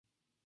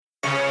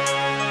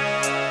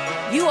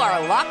You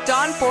are Locked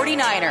On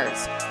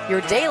 49ers,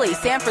 your daily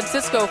San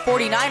Francisco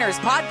 49ers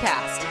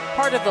podcast,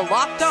 part of the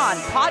Locked On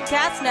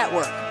Podcast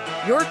Network,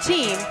 your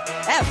team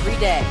every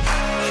day.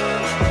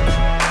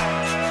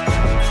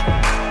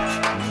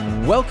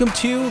 Welcome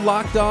to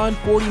Locked On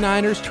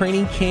 49ers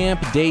Training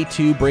Camp Day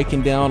 2,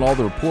 breaking down all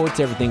the reports,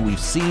 everything we've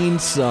seen.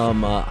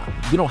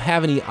 We don't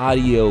have any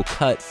audio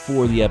cut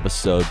for the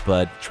episode,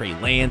 but Trey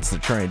Lance, they're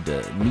trying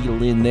to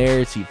needle in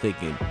there, see if they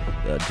can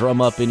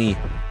drum up any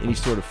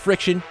sort of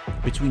friction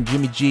between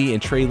Jimmy G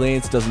and Trey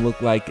Lance. Doesn't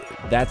look like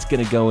that's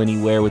going to go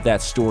anywhere with that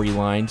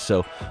storyline,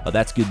 so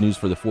that's good news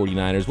for the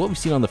 49ers. What we've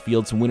seen on the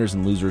field, some winners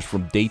and losers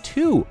from Day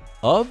 2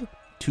 of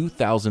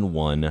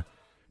 2001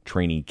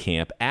 training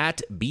camp.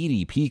 At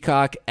BD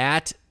Peacock,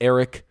 at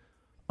Eric_Crocker.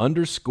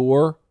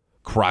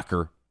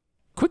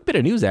 Quick bit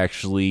of news,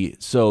 actually.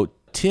 So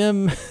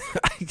Tim,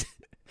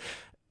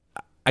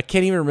 I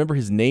can't even remember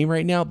his name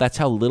right now. That's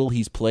how little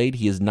he's played.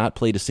 He has not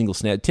played a single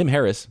snap. Tim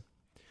Harris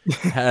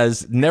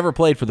has never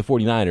played for the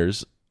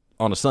 49ers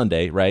on a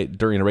Sunday, right,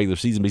 during a regular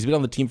season. But he's been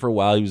on the team for a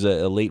while. He was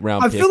a late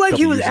round pick. I feel like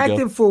he was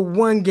active for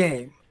one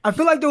game. I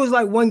feel like there was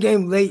like one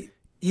game late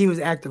he was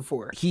active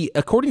for. He,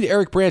 according to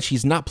Eric Branch,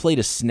 he's not played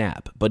a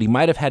snap, but he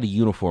might have had a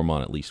uniform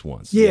on at least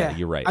once. Yeah,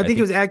 you're right. I think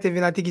he was active,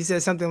 and I think he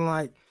said something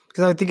like,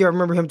 because I think I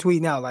remember him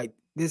tweeting out like,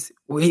 "This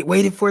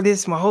waited for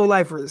this my whole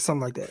life," or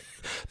something like that.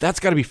 That's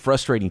got to be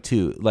frustrating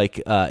too. Like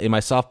in my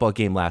softball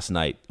game last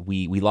night,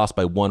 we lost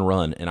by 1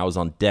 run, and I was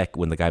on deck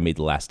when the guy made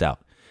the last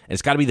out. And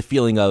it's got to be the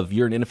feeling of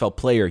you're an NFL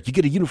player, you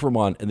get a uniform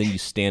on, and then you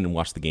stand and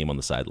watch the game on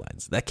the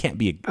sidelines. That can't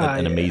be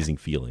an amazing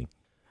feeling.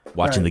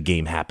 Watching the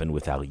game happen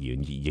without you,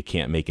 and you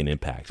can't make an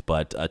impact.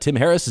 But Tim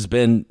Harris has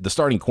been the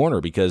starting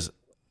corner because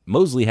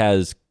Mosley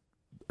has,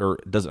 or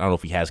doesn't, I don't know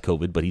if he has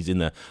COVID, but he's in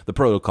the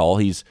protocol.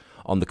 He's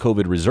on the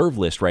COVID reserve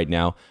list right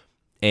now,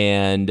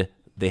 and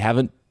they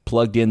haven't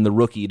plugged in the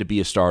rookie to be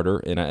a starter,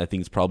 and I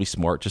think it's probably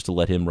smart just to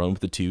let him run with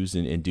the twos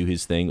and do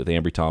his thing with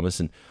Ambry Thomas.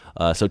 And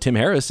so Tim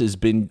Harris has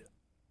been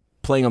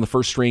playing on the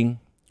first string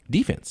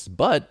defense,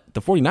 but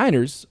the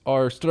 49ers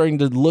are starting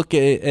to look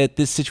at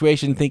this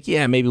situation and think,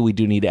 yeah, maybe we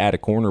do need to add a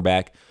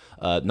cornerback.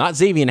 Not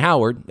Xavier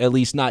Howard, at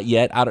least not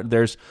yet.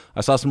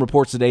 I saw some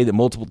reports today that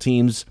multiple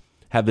teams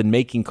have been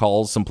making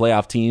calls, some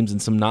playoff teams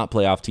and some not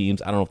playoff teams.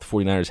 I don't know if the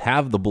 49ers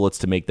have the bullets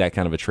to make that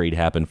kind of a trade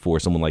happen for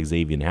someone like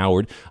Xavier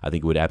Howard. I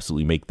think it would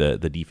absolutely make the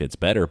defense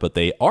better, but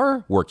they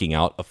are working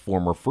out a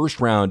former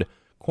first-round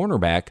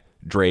cornerback,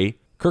 Dre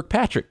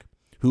Kirkpatrick,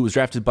 who was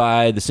drafted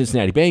by the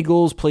Cincinnati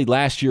Bengals, played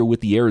last year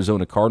with the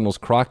Arizona Cardinals.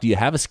 Croc, do you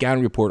have a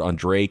scouting report on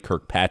Dre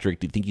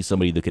Kirkpatrick? Do you think he's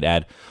somebody that could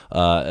add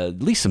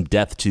at least some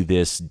depth to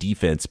this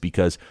defense?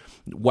 Because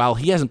while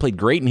he hasn't played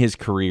great in his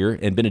career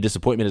and been a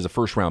disappointment as a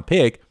first-round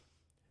pick,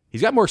 he's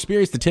got more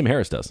experience than Tim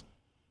Harris does.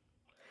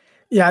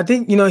 Yeah, I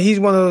think, he's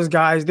one of those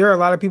guys. There are a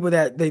lot of people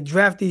that they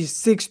draft these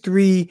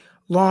 6'3"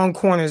 long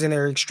corners, and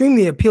they're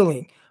extremely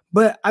appealing.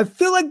 But I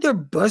feel like their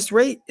bust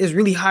rate is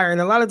really higher. And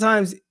a lot of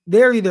times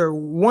they're either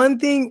one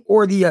thing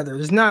or the other.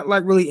 It's not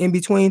like really in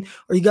between,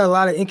 or you got a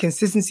lot of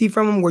inconsistency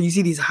from them where you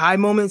see these high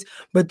moments,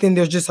 but then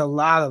there's just a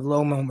lot of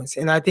low moments.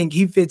 And I think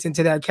he fits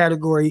into that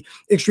category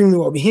extremely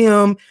well.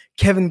 Him,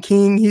 Kevin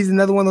King, he's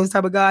another one of those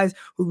type of guys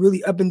who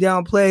really up and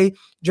down play.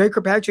 Dre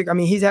Kirkpatrick,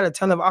 he's had a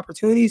ton of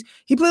opportunities.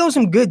 He played on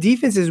some good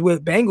defenses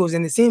with Bengals,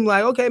 and it seemed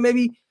like, okay,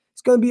 maybe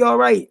it's going to be all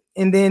right.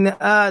 And then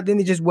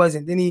it just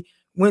wasn't. Then he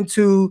went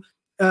to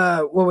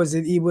what was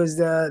it? He was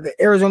the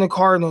Arizona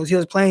Cardinals. He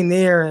was playing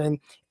there, and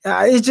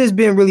it's just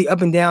been really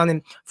up and down.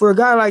 And for a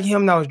guy like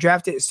him that was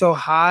drafted so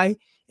high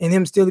and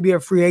him still to be a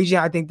free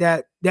agent, I think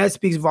that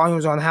speaks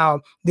volumes on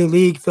how the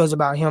league feels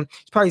about him.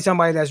 He's probably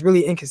somebody that's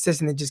really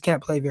inconsistent and just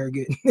can't play very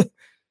good.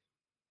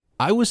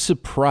 I was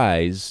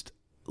surprised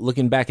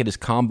looking back at his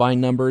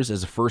combine numbers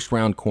as a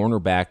first-round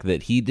cornerback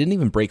that he didn't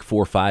even break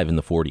 4.5 in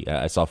the 40.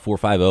 I saw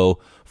 4.50,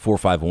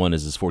 4.51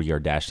 as his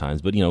 40-yard dash times.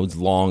 But, it's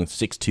long,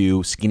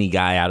 6'2", skinny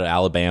guy out of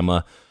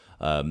Alabama,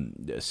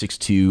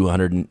 6'2",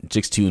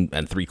 162 and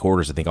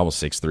 3/4, I think,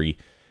 almost 6'3",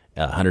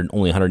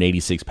 only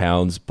 186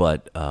 pounds.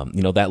 But,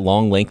 that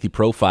long, lengthy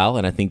profile,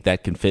 and I think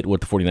that can fit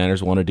what the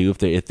 49ers want to do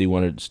if they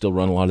want to still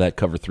run a lot of that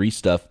cover 3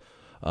 stuff.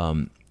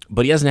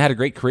 But he hasn't had a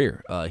great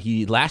career.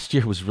 He last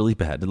year was really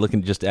bad.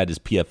 Looking just at his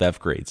PFF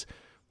grades,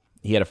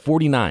 he had a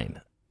 49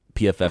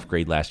 PFF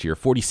grade last year,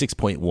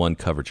 46.1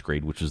 coverage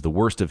grade, which was the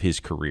worst of his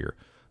career.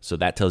 So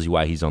that tells you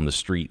why he's on the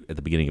street at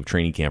the beginning of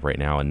training camp right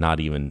now, and not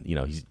even,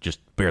 he's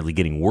just barely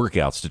getting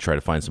workouts to try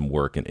to find some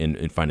work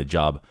and find a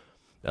job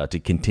to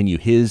continue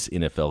his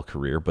NFL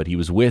career. But he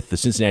was with the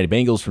Cincinnati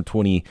Bengals from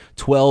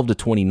 2012 to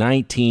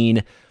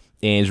 2019.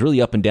 And is really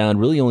up and down,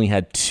 really only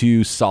had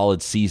 2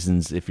 solid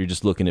seasons if you're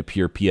just looking at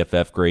pure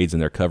PFF grades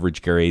and their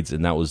coverage grades,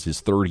 and that was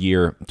his 3rd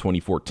year,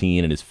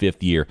 2014, and his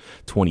 5th year,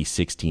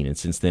 2016. And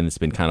since then, it's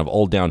been kind of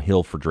all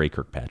downhill for Dre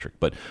Kirkpatrick.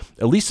 But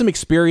at least some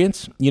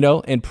experience,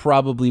 and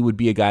probably would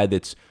be a guy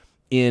that's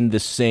in the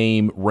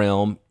same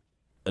realm,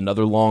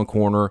 another long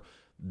corner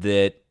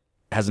that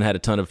hasn't had a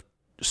ton of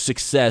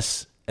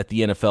success at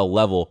the NFL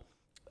level,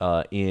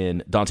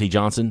 in Dante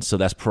Johnson, so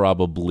that's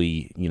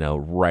probably,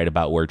 right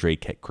about where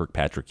Drake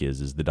Kirkpatrick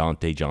is the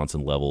Dante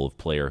Johnson level of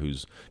player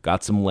who's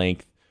got some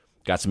length,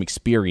 got some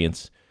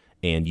experience,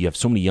 and you have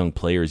so many young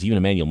players. Even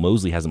Emmanuel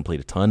Mosley hasn't played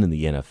a ton in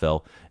the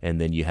NFL, and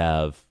then you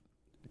have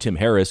Tim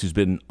Harris, who's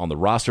been on the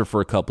roster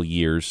for a couple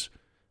years,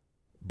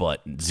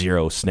 but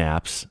 0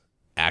 snaps,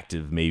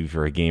 active maybe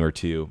for a game or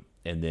two,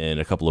 and then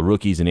a couple of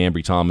rookies in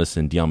Ambry Thomas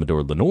and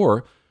Diamador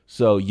Lenore.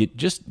 So you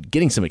just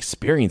getting some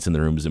experience in the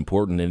room is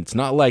important, and it's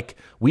not like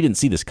we didn't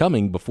see this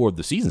coming before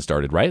the season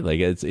started, right? Like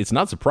it's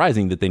not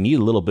surprising that they need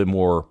a little bit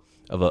more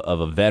of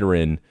a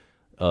veteran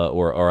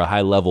or a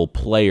high level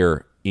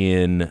player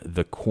in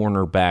the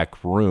cornerback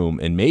room,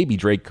 and maybe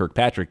Drake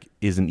Kirkpatrick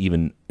isn't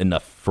even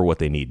enough for what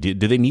they need.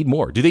 Do they need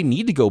more? Do they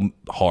need to go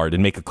hard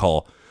and make a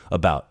call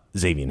about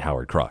Xavier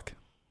Howard Croc?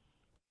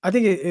 I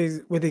think it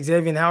is with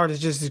Xavier Howard is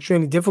just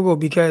extremely difficult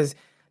because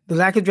the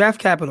lack of draft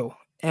capital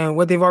and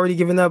what they've already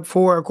given up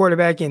for a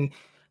quarterback and,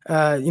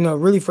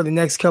 really for the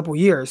next couple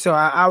years. So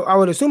I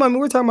would assume,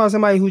 we're talking about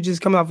somebody who's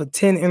just coming off a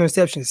 10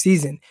 interception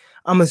season.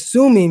 I'm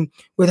assuming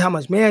with how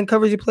much man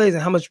coverage he plays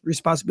and how much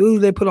responsibility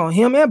they put on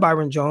him and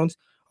Byron Jones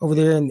over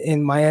there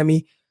in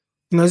Miami,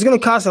 it's going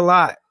to cost a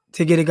lot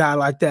to get a guy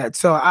like that.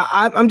 So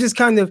I'm just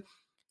kind of,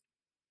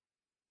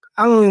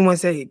 I don't even want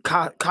to say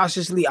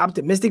cautiously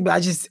optimistic,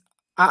 but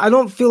I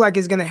don't feel like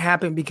it's going to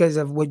happen because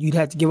of what you'd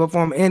have to give up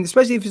for him. And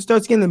especially if it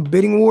starts getting a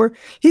bidding war,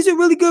 he's a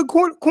really good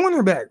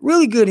cornerback,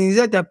 really good. And he's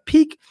at the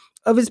peak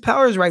of his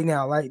powers right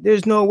now. Like,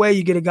 there's no way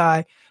you get a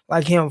guy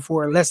like him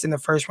for less than the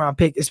first round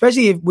pick,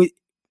 especially if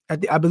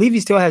I believe he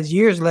still has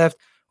years left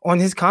on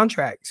his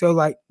contract. So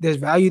like there's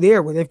value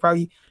there where they've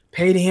probably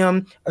paid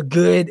him a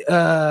good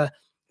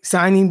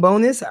signing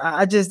bonus.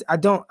 I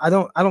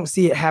don't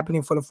see it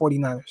happening for the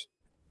 49ers.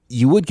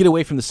 You would get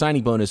away from the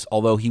signing bonus,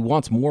 although he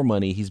wants more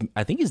money.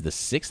 I think he's the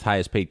 6th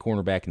highest paid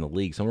cornerback in the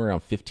league, somewhere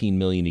around $15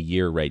 million a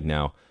year right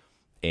now.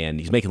 And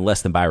he's making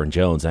less than Byron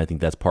Jones. And I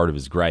think that's part of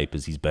his gripe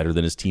is he's better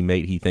than his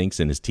teammate, he thinks,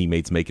 and his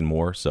teammate's making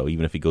more. So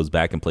even if he goes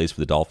back and plays for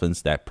the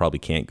Dolphins, that probably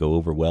can't go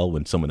over well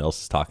when someone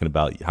else is talking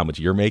about how much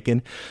you're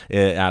making.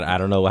 I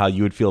don't know how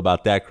you would feel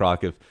about that,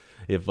 Croc,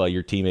 if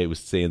your teammate was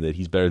saying that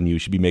he's better than you,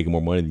 should be making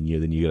more money than you,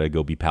 then you got to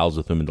go be pals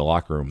with him in the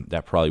locker room.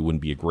 That probably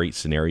wouldn't be a great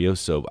scenario.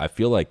 So I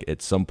feel like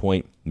at some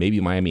point, maybe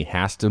Miami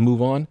has to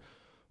move on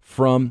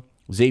from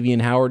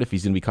Xavier Howard if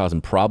he's going to be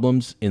causing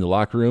problems in the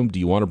locker room. Do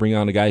you want to bring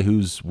on a guy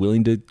who's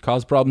willing to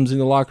cause problems in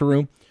the locker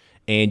room?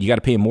 And you got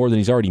to pay him more than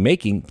he's already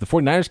making. The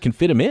 49ers can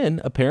fit him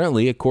in,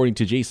 apparently, according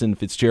to Jason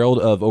Fitzgerald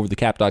of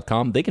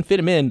overthecap.com. They can fit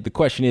him in. The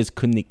question is,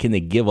 can they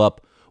give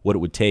up what it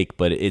would take?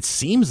 But it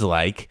seems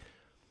like,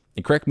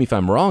 and correct me if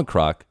I'm wrong,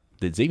 Croc,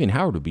 that Xavier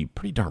Howard would be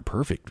pretty darn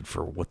perfect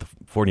for what the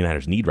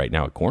 49ers need right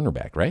now at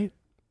cornerback, right?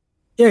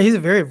 Yeah, he's a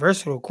very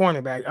versatile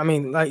cornerback. I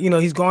mean,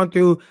 he's gone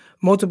through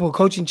multiple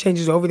coaching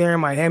changes over there in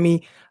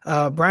Miami.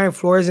 Brian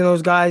Flores and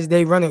those guys,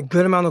 they run a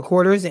good amount of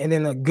quarters and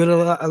then a good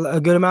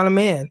amount of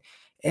man.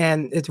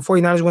 And if the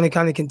 49ers want to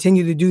kind of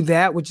continue to do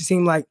that, which it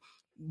seemed like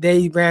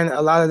they ran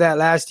a lot of that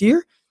last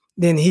year,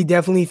 then he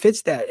definitely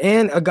fits that.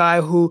 And a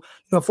guy who,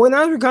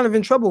 49ers were kind of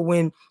in trouble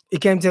when it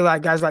came to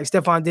like guys like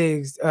Stephon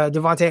Diggs,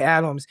 Devontae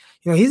Adams.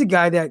 He's a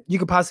guy that you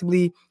could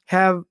possibly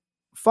have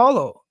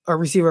follow a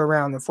receiver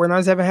around. The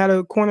 49ers haven't had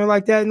a corner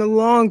like that in a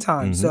long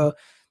time. Mm-hmm. So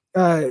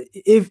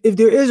if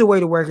there is a way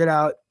to work it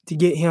out to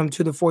get him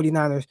to the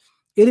 49ers,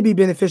 it'd be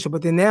beneficial.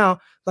 But then now,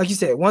 like you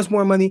said, wants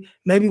more money,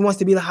 maybe wants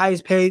to be the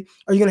highest paid.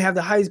 Are you going to have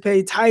the highest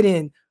paid tight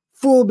end,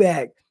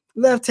 fullback,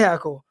 left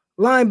tackle,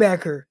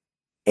 linebacker,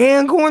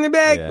 and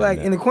cornerback?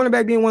 And the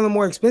cornerback being one of the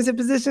more expensive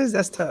positions,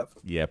 that's tough.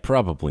 Yeah,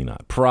 probably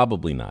not.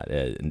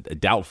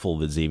 Doubtful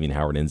that Xavier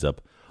Howard ends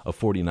up a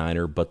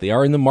 49er, but they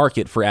are in the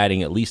market for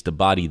adding at least a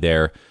body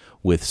there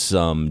with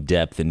some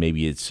depth, and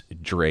maybe it's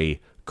Dre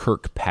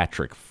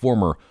Kirkpatrick,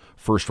 former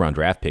first-round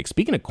draft pick.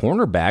 Speaking of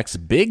cornerbacks,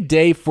 big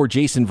day for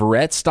Jason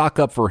Verrett. Stock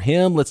up for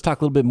him. Let's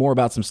talk a little bit more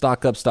about some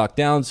stock up, stock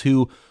downs,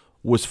 who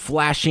was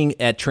flashing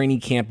at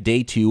training camp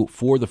day 2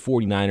 for the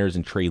 49ers,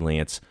 and Trey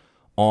Lance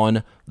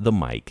on the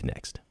mic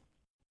next.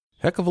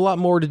 Heck of a lot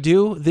more to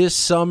do this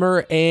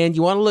summer, and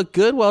you want to look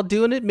good while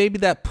doing it. Maybe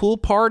that pool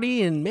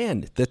party, and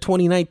man, the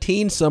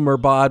 2019 summer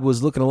bod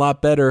was looking a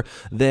lot better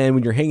than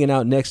when you're hanging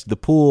out next to the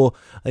pool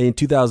in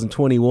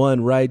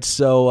 2021, right?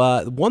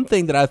 So one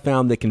thing that I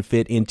found that can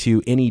fit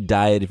into any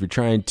diet, if you're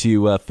trying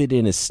to fit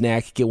in a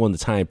snack, get one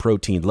that's high in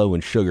protein, low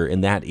in sugar,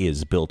 and that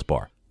is Built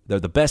Bar. They're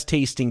the best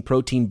tasting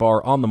protein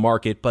bar on the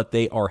market, but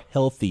they are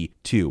healthy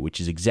too, which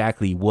is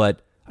exactly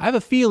what I have a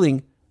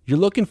feeling you're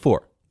looking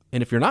for.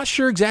 And if you're not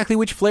sure exactly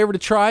which flavor to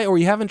try, or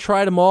you haven't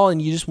tried them all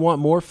and you just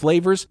want more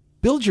flavors,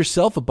 build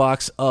yourself a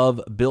box of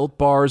Built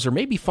Bars, or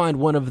maybe find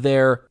one of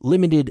their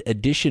limited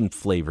edition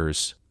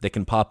flavors that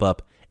can pop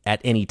up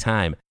at any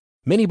time.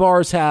 Many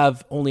bars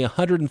have only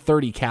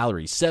 130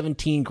 calories,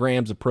 17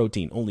 grams of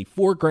protein, only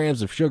 4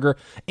 grams of sugar,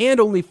 and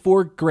only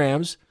 4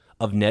 grams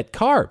of net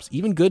carbs,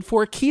 even good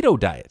for a keto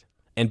diet.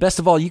 And best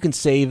of all, you can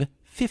save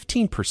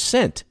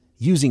 15%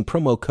 using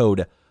promo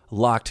code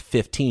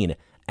LOCKED15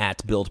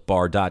 at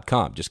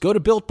BuiltBar.com. Just go to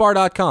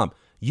BuiltBar.com,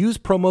 Use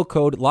promo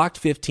code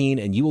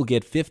LOCKED15 and you will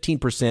get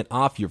 15%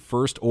 off your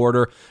first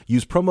order.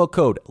 Use promo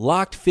code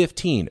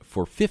LOCKED15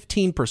 for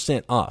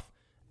 15% off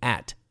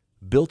at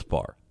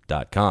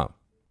BuiltBar.com.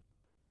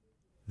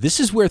 This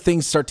is where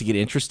things start to get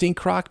interesting,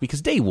 Croc,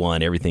 because day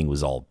one, everything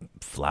was all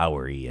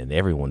flowery and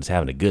everyone's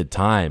having a good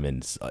time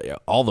and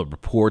all the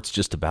reports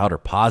just about are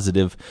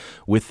positive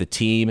with the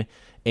team.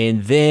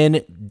 And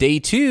then day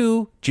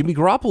two, Jimmy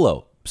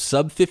Garroppolo,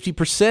 sub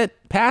 50%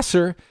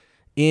 passer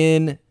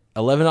in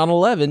 11 on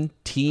 11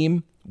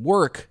 team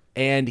work.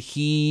 And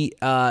he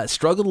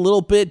struggled a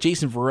little bit.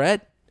 Jason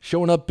Verrett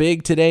showing up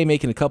big today,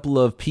 making a couple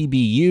of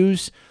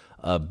PBUs.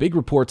 Big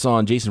reports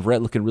on Jason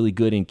Verrett looking really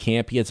good in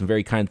camp. He had some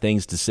very kind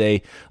things to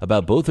say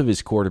about both of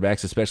his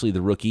quarterbacks, especially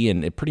the rookie,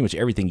 and pretty much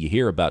everything you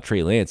hear about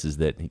Trey Lance is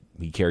that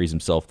he carries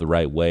himself the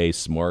right way,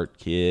 smart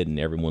kid, and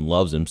everyone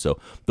loves him. So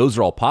those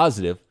are all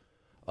positive.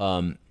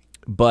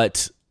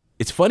 But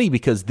it's funny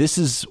because this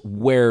is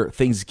where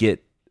things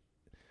get,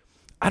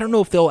 I don't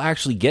know if they'll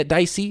actually get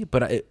dicey,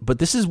 but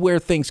this is where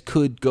things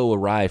could go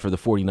awry for the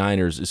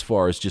 49ers as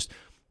far as just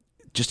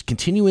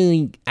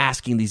continuing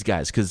asking these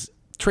guys, because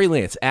Trey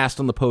Lance asked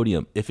on the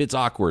podium if it's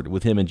awkward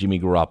with him and Jimmy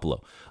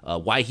Garoppolo,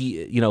 why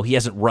he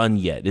hasn't run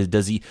yet.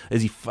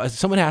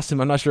 Someone asked him,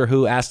 I'm not sure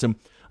who asked him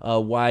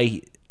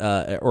why,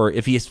 or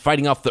if he is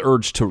fighting off the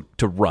urge to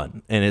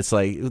run. And it's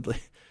like,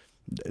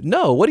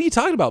 no, what are you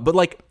talking about?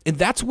 But and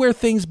that's where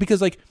things,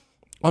 because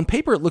on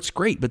paper it looks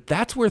great, but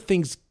that's where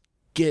things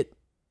get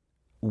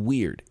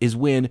weird, is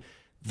when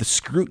the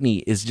scrutiny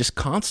is just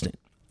constant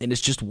and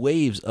it's just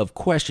waves of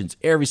questions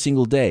every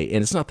single day.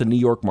 And it's not the New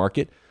York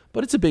market,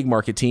 but it's a big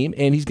market team,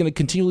 and he's going to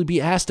continually be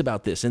asked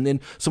about this. And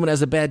then someone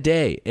has a bad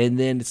day, and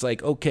then it's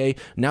like, okay,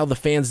 now the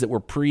fans that were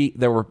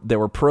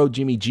pro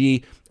Jimmy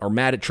G are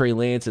mad at Trey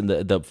Lance, and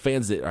the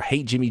fans that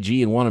hate Jimmy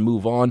G and want to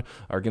move on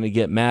are going to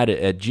get mad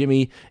at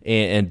Jimmy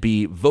and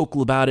be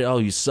vocal about it. Oh,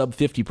 he's sub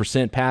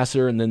 50%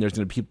 passer, and then there's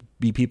going to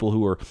be people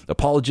who are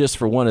apologists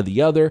for one or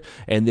the other,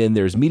 and then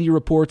there's media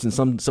reports, and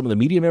some of the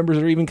media members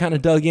are even kind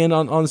of dug in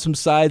on some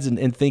sides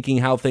and thinking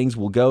how things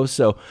will go.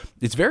 So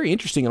it's very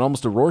interesting and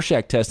almost a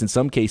Rorschach test in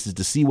some cases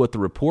to see what the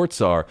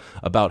reports are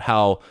about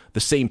how the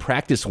same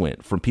practice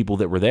went from people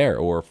that were there,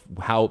 or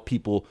how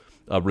people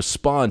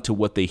respond to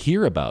what they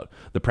hear about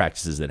the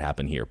practices that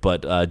happen here.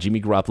 But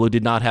Jimmy Garoppolo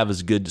did not have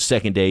as good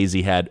second day as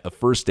he had a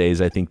first day, is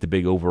I think the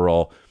big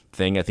overall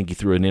thing. I think he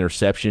threw an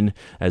interception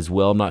as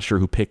well. I'm not sure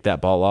who picked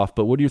that ball off,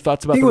 but what are your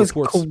thoughts about the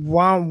reports? It was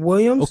Kwan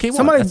Williams. Okay,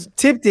 somebody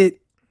tipped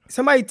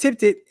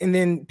it and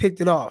then picked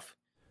it off.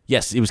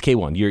 Yes, it was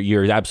K1.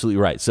 You're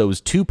absolutely right. So it was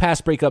 2 pass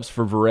breakups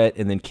for Verrett,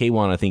 and then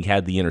K1, I think,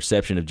 had the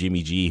interception of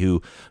Jimmy G,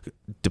 who,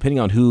 depending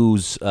on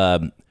whose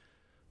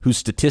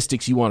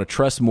statistics you want to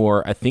trust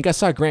more, I think I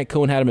saw Grant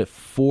Cohen had him at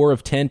 4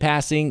 of 10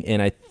 passing,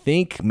 and I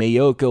think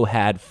Mayoko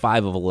had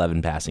 5 of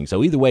 11 passing.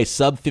 So either way,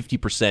 sub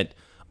 50%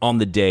 on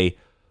the day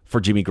for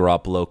Jimmy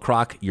Garoppolo.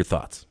 Croc, your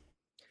thoughts?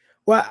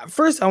 Well,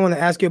 first I want to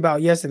ask you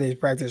about yesterday's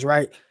practice,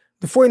 right?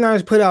 The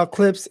 49ers put out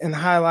clips and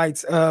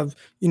highlights of,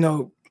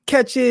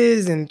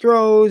 catches and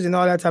throws and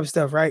all that type of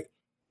stuff, right?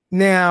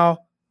 Now,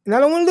 and I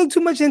don't want to look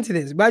too much into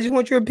this, but I just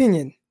want your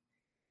opinion.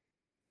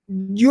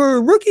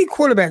 Your rookie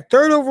quarterback,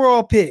 3rd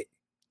overall pick,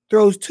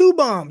 throws 2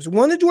 bombs.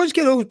 One to George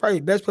Kittle, who's probably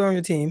the best player on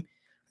your team.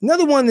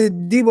 Another one to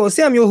Deebo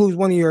Samuel, who's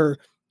one of your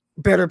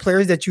better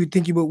players that you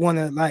think you would want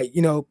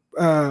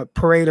to,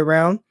 parade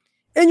around.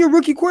 And your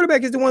rookie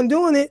quarterback is the one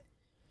doing it.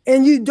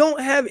 And you don't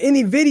have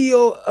any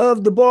video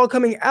of the ball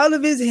coming out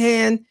of his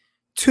hand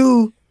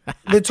to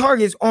the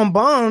targets on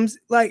bombs.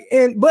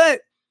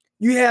 But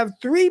you have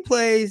 3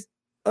 plays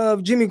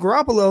of Jimmy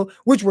Garoppolo,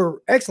 which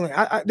were excellent.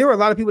 There were a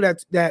lot of people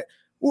that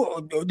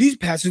well, these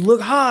passes look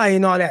high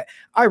and all that.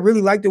 I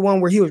really liked the one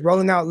where he was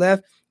rolling out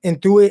left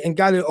and threw it and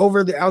got it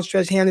over the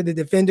outstretched hand of the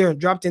defender and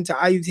dropped into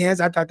Ayuk's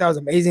hands. I thought that was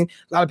amazing.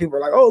 A lot of people were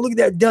like, oh, look at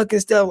that duck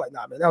and stuff.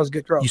 Nah, man, that was a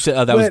good throw. You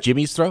said that was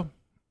Jimmy's throw?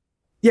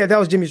 Yeah, that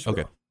was Jimmy's throw.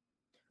 Okay.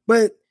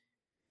 But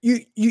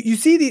you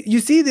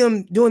see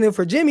them doing it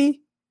for Jimmy,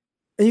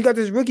 and you got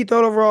this rookie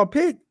 3rd overall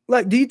pick.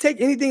 Do you take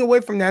anything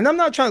away from that? And I'm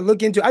not trying to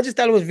look into it. I just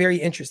thought it was very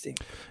interesting.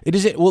 It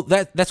is. Well,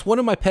 that's one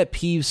of my pet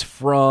peeves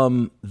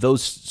from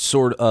those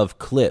sort of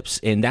clips,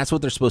 and that's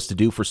what they're supposed to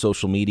do for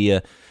social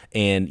media.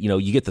 And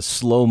you get the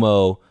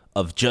slow-mo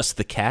of just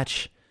the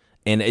catch,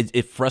 and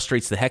it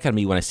frustrates the heck out of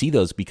me when I see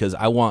those, because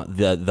I want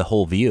the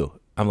whole view.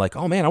 I'm like,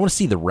 oh man, I want to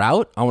see the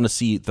route. I want to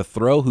see the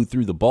throw, who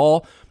threw the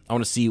ball. I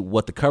want to see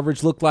what the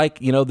coverage looked like.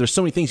 There's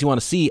so many things you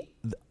want to see.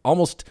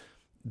 Almost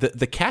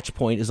the catch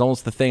point is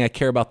almost the thing I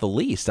care about the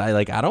least.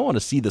 I don't want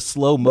to see the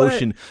slow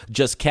motion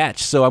just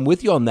catch. So I'm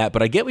with you on that,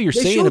 but I get what you're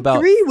saying about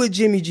 3 with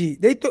Jimmy G.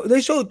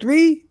 They showed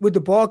 3 with the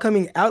ball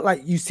coming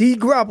out. You see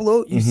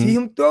Garoppolo, you see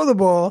him throw the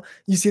ball,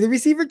 you see the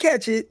receiver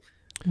catch it.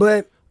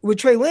 But with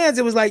Trey Lance,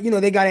 it was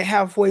they got it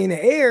halfway in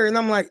the air, and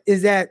I'm like,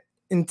 is that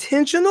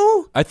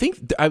intentional? I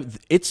think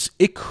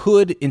it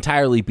could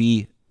entirely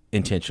be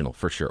intentional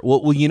for sure.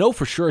 Well,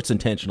 for sure it's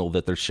intentional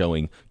that they're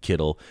showing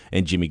Kittle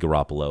and Jimmy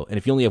Garoppolo. And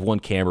if you only have one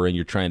camera and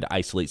you're trying to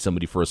isolate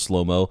somebody for a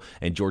slow-mo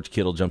and George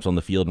Kittle jumps on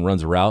the field and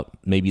runs a route,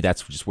 maybe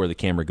that's just where the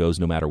camera goes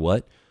no matter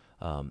what.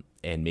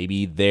 And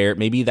maybe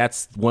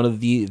that's one of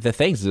the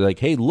things. They're like,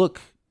 hey,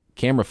 look,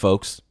 camera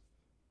folks,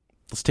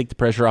 let's take the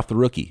pressure off the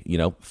rookie.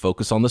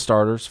 Focus on the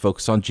starters,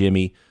 focus on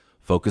Jimmy,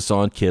 focus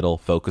on Kittle,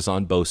 focus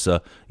on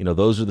Bosa.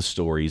 Those are the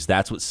stories.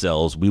 That's what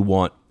sells. We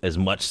want as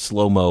much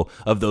slow-mo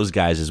of those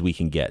guys as we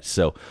can get.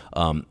 So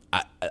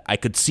I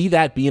could see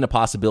that being a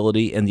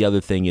possibility. And the other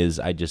thing is,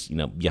 I just, you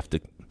have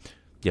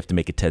to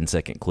make a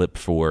 10-second clip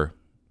for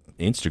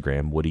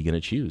Instagram. What are you going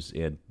to choose?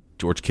 And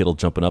George Kittle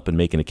jumping up and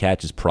making a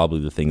catch is probably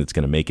the thing that's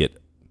going to make it,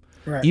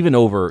 right, even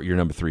over your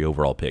number 3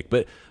 overall pick.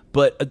 But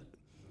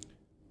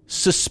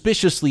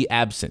suspiciously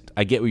absent.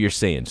 I get what you're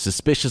saying.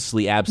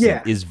 Suspiciously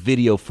absent is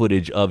video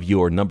footage of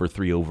your number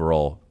 3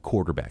 overall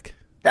quarterback.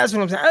 That's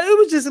what I'm saying. It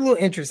was just a little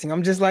interesting.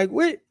 I'm just like,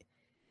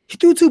 he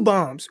threw 2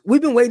 bombs.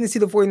 We've been waiting to see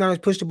the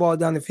 49ers push the ball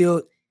down the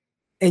field,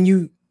 and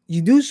you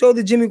do show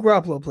the Jimmy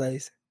Garoppolo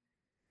plays.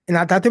 And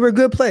I thought they were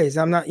good plays.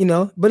 I'm not,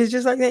 but it's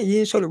just like that. You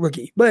didn't show the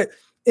rookie. But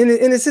in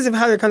the sense of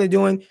how they're kind of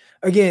doing,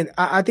 again,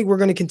 I think we're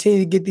going to continue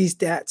to get these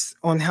stats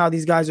on how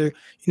these guys are,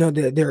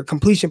 their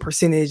completion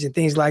percentage and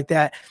things like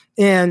that.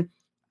 And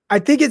I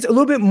think it's a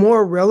little bit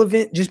more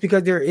relevant just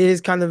because there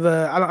is kind of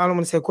I don't want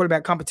to say a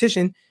quarterback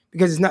competition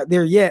because it's not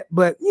there yet,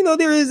 but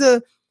there is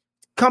a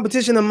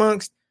competition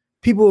amongst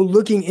people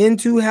looking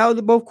into how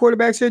both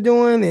quarterbacks are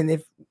doing and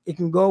if it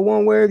can go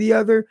one way or the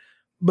other.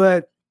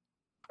 But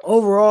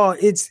overall,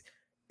 it's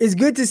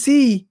good to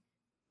see.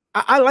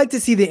 I like to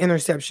see the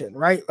interception,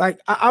 right? Like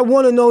I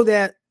want to know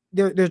that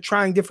they're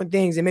trying different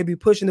things and maybe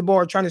pushing the ball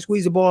or trying to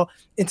squeeze the ball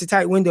into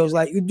tight windows.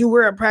 Like you do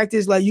wear at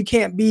practice, like you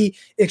can't be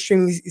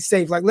extremely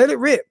safe. Like let it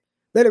rip.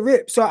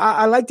 So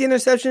I like the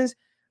interceptions.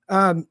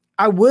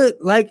 I would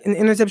like an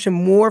interception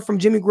more from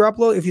Jimmy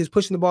Garoppolo if he was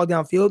pushing the ball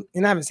downfield.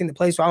 And I haven't seen the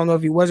play, so I don't know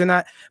if he was or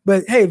not.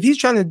 But hey, if he's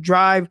trying to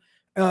drive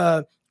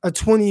a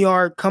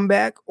 20-yard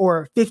comeback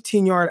or a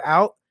 15-yard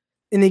out,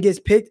 and it gets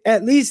picked,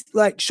 at least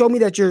like show me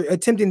that you're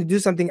attempting to do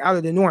something out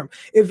of the norm.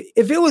 If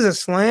it was a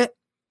slant,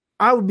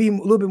 I would be a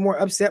little bit more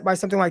upset by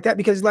something like that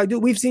because like,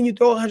 dude, we've seen you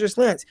throw 100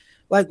 slants.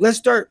 Like, let's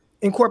start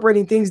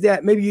incorporating things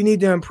that maybe you need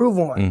to improve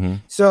on. Mm-hmm.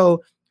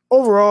 So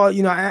overall,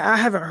 I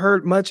haven't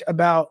heard much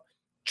about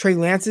Trey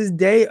Lance's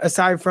day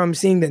aside from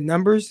seeing the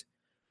numbers,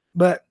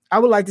 but I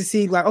would like to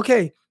see like,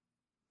 okay,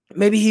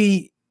 maybe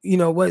he,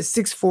 was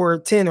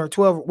 6'4", 10 or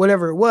 12,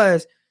 whatever it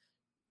was.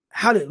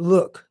 How did it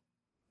look?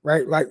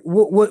 Right? Like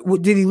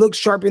what did he look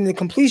sharp in the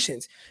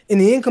completions? In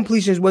the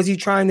incompletions, was he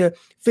trying to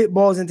fit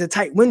balls into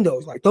tight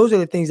windows? Like those are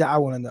the things that I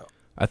want to know.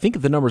 I think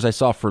the numbers I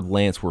saw for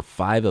Lance were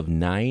 5 of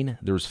 9.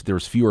 There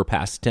was fewer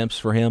pass attempts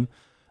for him,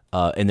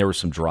 and there were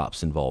some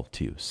drops involved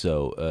too.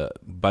 So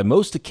by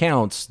most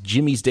accounts,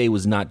 Jimmy's day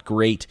was not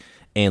great,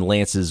 and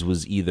Lance's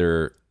was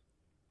either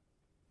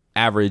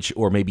average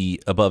or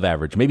maybe above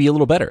average, maybe a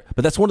little better.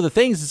 But that's one of the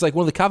things. It's like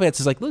one of the caveats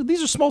is like, look,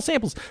 these are small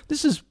samples.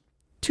 This is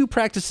 2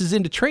 practices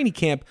into training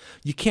camp.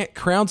 You can't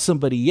crown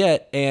somebody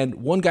yet, and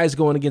one guy's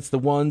going against the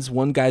ones,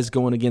 one guy's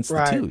going against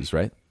the twos,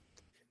 right?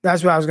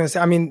 That's what I was going to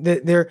say. I mean,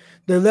 their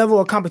level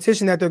of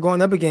competition that they're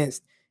going up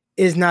against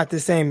is not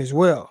the same as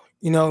well.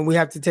 And we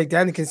have to take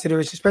that into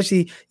consideration,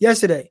 especially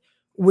yesterday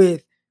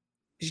with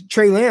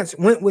Trey Lance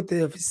went with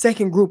the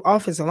second group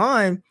offensive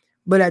line,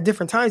 but at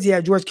different times he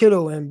had George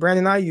Kittle and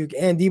Brandon Ayuk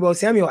and Deebo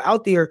Samuel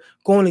out there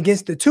going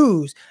against the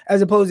twos,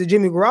 as opposed to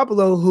Jimmy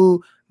Garoppolo,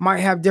 who might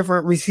have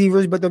different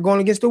receivers, but they're going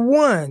against the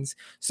ones.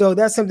 So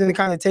that's something to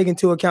kind of take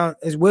into account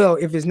as well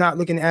if it's not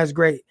looking as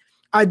great.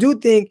 I do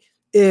think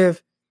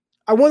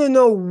I want to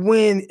know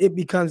when it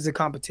becomes a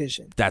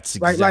competition. That's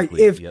exactly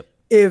right. Like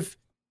if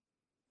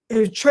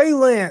Trey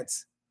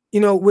Lance,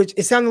 which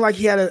it sounded like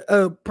he had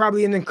a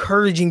probably an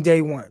encouraging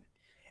day 1.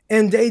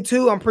 And day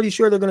 2, I'm pretty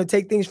sure they're going to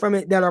take things from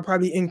it that are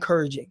probably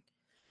encouraging.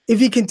 If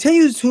he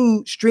continues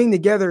to string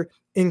together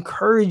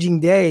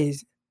encouraging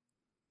days,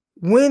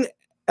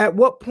 at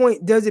what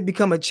point does it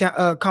become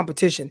a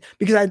competition?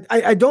 Because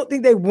I don't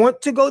think they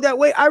want to go that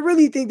way. I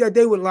really think that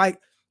they would like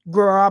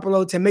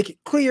Garoppolo to make it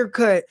clear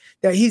cut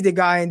that he's the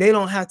guy and they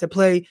don't have to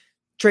play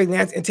Trey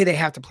Lance until they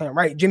have to play him,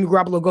 right? Jimmy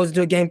Garoppolo goes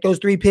into a game, throws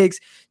 3 picks,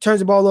 turns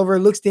the ball over,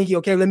 looks stinky.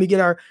 Okay, let me get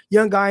our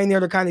young guy in there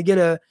to kind of get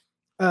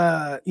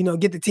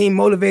get the team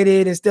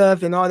motivated and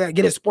stuff and all that,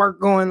 get a spark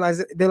going,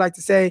 as they like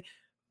to say.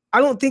 I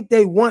don't think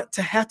they want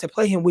to have to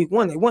play him week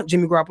 1. They want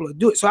Jimmy Garoppolo to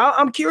do it. So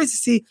I'm curious to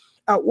see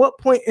at what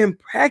point in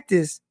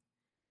practice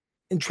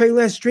and Trey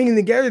Lance stringing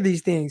together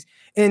these things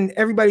and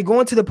everybody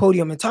going to the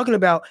podium and talking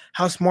about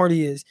how smart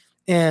he is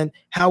and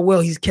how well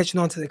he's catching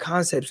on to the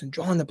concepts and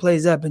drawing the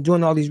plays up and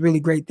doing all these really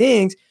great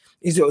things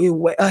is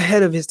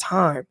ahead of his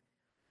time.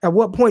 At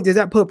what point does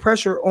that put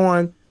pressure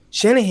on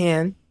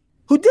Shanahan,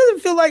 who doesn't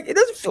feel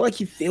like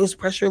he feels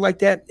pressure like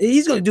that?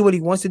 He's going to do what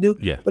he wants to do.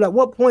 Yeah. But at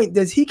what point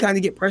does he kind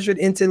of get pressured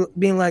into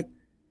being like,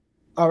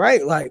 all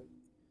right, like,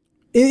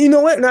 you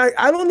know what? And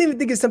I don't even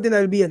think it's something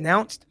that would be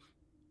announced.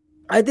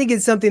 I think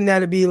it's something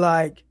that would be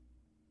like,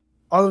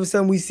 all of a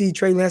sudden we see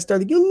Trey Lance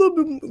start to get a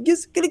little bit,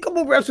 get a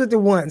couple of reps with the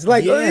ones.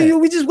 Like,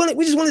 we just want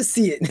to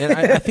see it. And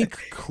I think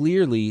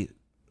clearly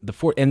the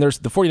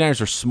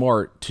 49ers are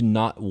smart to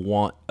not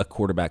want a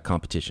quarterback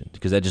competition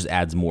because that just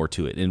adds more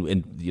to it.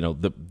 And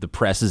the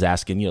press is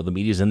asking, the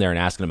media's in there and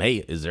asking them,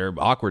 hey, is there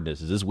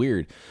awkwardness? Is this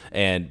weird?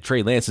 And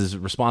Trey Lance's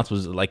response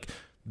was like,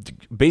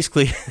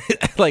 basically,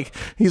 like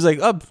he's like,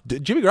 oh,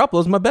 Jimmy Garoppolo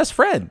is my best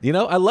friend.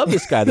 I love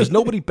this guy. There's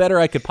nobody better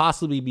I could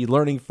possibly be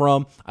learning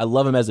from. I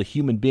love him as a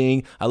human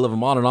being. I love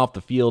him on and off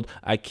the field.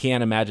 I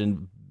can't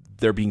imagine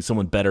there being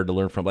someone better to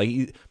learn from. Like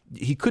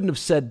he couldn't have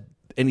said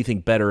anything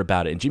better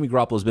about it. And Jimmy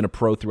Garoppolo has been a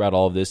pro throughout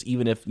all of this,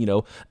 even if,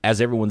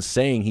 as everyone's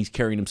saying, he's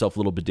carrying himself a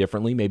little bit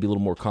differently, maybe a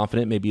little more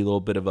confident, maybe a little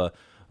bit of a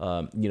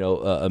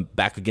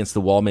back against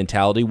the wall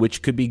mentality,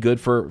 which could be good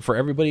for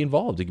everybody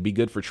involved. It could be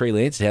good for Trey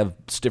Lance to have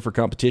stiffer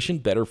competition,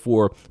 better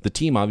for the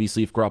team,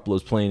 obviously, if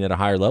Garoppolo's playing at a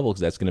higher level,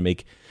 because that's going to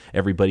make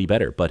everybody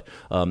better. But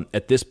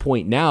at this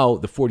point now,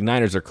 the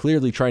 49ers are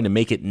clearly trying to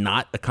make it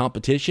not a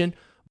competition.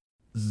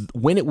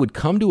 When it would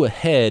come to a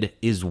head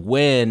is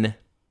when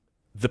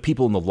the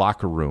people in the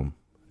locker room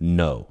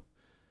know.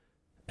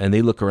 And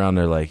they look around,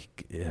 they're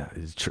like, yeah,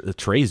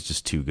 Trey's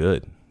just too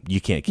good.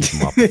 You can't keep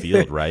him off the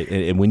field, right?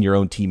 And when your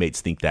own teammates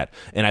think that,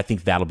 and I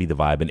think that'll be the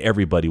vibe, and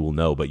everybody will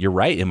know. But you're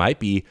right, it might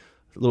be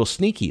a little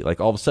sneaky.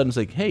 Like all of a sudden, it's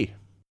like, hey,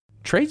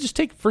 Trey, just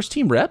take first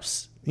team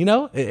reps,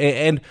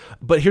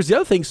 But here's the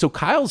other thing. So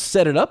Kyle's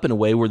set it up in a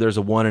way where there's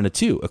a 1 and a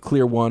 2, a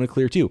clear 1, a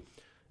clear 2.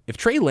 If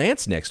Trey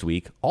Lance next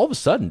week all of a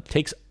sudden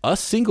takes a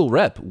single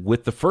rep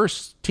with the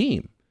first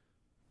team,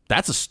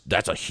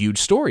 that's a huge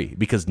story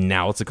because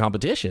now it's a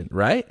competition,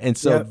 right? And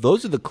so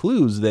Those are the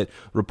clues that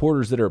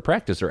reporters that are at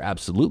practice are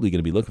absolutely going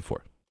to be looking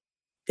for.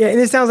 Yeah, and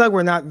it sounds like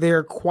we're not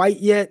there quite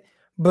yet,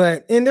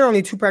 and they're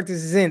only 2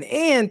 practices in.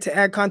 And to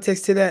add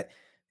context to that,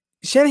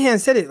 Shanahan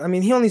said it. I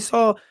mean, he only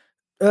saw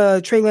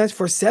Trey Lance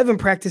for 7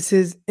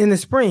 practices in the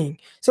spring.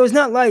 So it's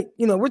not like,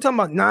 we're talking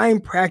about 9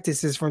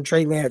 practices from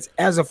Trey Lance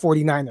as a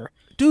 49er.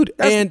 Dude,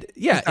 and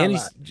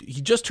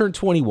he just turned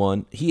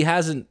 21. He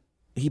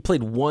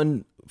played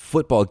 1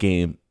 football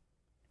game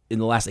in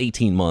the last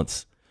 18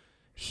 months.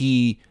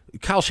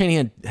 Kyle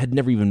Shanahan had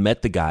never even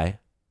met the guy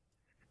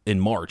in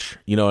March.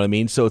 You know what I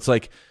mean? So it's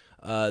like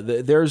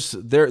there's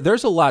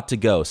a lot to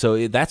go.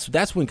 So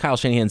that's when Kyle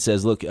Shanahan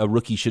says, look, a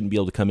rookie shouldn't be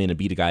able to come in and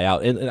beat a guy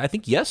out. And I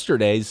think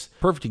yesterday's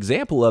perfect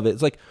example of it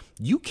is like,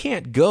 you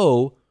can't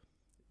go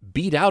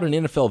beat out an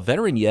NFL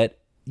veteran yet.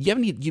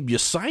 You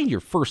signed your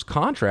first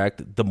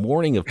contract the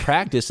morning of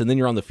practice, and then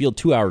you're on the field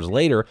 2 hours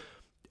later.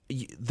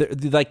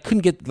 They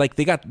couldn't get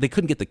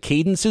the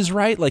cadences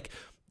right. Like,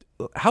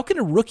 how can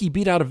a rookie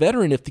beat out a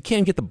veteran if they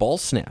can't get the ball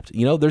snapped?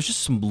 There's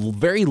just some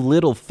very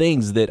little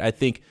things that I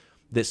think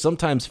that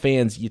sometimes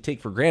fans you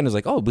take for granted. Is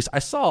like, oh, I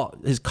saw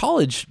his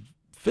college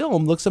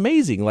film looks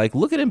amazing. Like,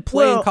 look at him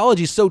play in college.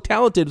 He's so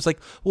talented. It's like,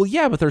 well,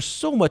 yeah, but there's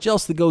so much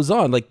else that goes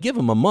on. Like, give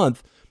him a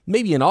month.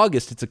 Maybe in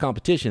August it's a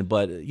competition,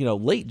 but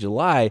late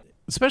July,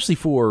 especially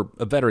for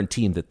a veteran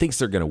team that thinks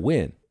they're going to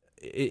win,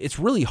 it's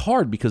really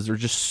hard because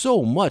there's just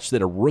so much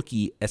that a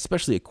rookie,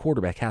 especially a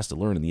quarterback, has to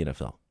learn in the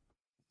NFL.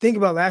 Think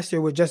about last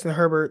year with Justin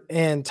Herbert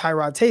and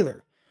Tyrod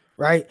Taylor,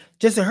 right?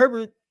 Justin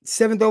Herbert,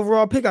 7th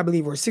overall pick, I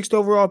believe, or 6th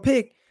overall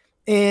pick.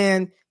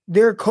 And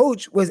their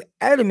coach was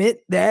adamant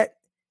that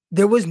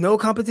there was no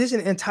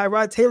competition and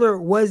Tyrod Taylor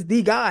was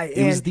the guy.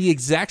 It was the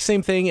exact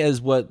same thing as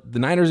what the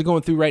Niners are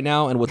going through right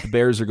now and what the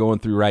Bears are going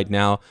through right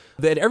now,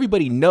 that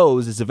everybody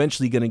knows is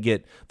eventually going to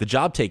get the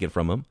job taken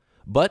from them,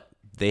 but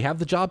they have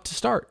the job to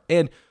start.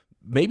 And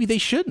maybe they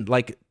shouldn't.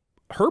 Like,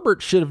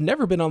 Herbert should have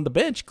never been on the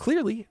bench,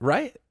 clearly,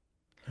 right?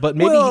 But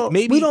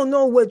maybe we don't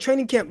know what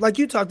training camp, like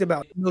you talked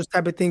about, those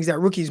type of things that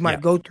rookies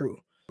might go through.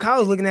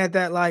 Kyle's looking at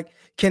that like,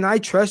 can I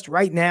trust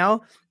right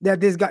now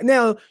that this guy?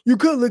 Now, you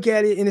could look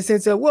at it in the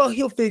sense of, well,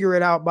 he'll figure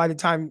it out by the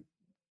time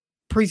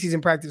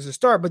preseason practices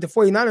start. But the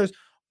 49ers,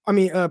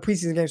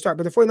 preseason games start.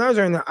 But the 49ers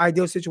are in an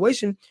ideal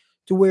situation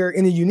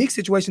in a unique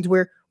situation to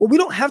where, well, we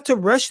don't have to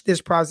rush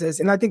this process.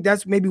 And I think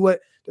that's maybe what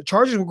the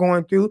Chargers were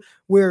going through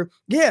where,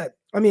 Justin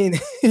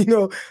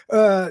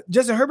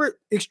Herbert,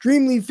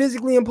 extremely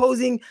physically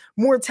imposing,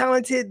 more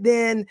talented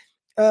than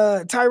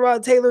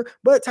Tyrod Taylor,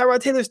 but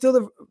Tyrod Taylor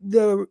still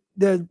the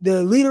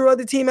leader of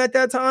the team at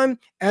that time,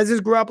 as is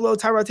Garoppolo.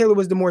 Tyrod Taylor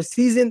was the more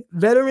seasoned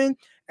veteran,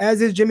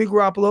 as is Jimmy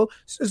Garoppolo.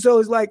 So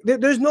it's like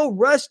there's no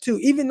rush to,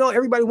 even though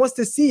everybody wants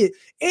to see it.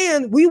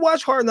 And we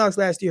watched Hard Knocks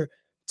last year.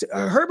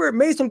 Herbert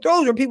made some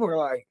throws where people are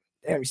like,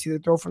 damn, you see the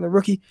throw from the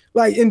rookie?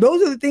 Like, and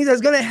those are the things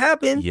that's going to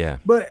happen. Yeah.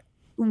 But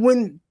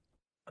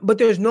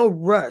there's no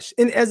rush.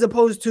 And as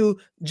opposed to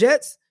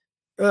Jets,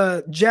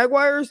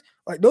 Jaguars,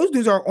 like those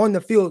dudes are on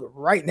the field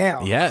right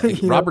now. Yeah.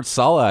 Robert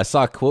Saleh, I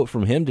saw a quote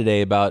from him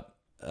today about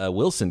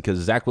Wilson, because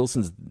Zach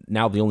Wilson's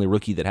now the only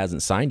rookie that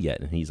hasn't signed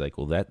yet. And he's like,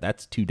 well,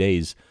 that's 2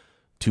 days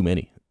too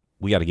many.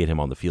 We got to get him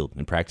on the field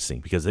and practicing,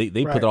 because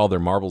they put all their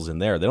marbles in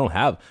there.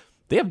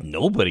 They have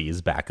nobody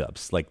as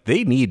backups. Like,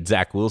 they need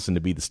Zach Wilson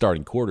to be the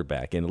starting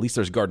quarterback. And at least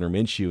there's Gardner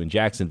Minshew in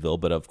Jacksonville.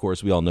 But of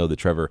course, we all know that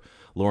Trevor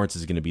Lawrence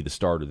is going to be the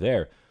starter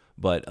there.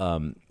 But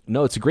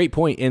no, it's a great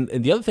point. And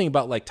the other thing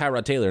about like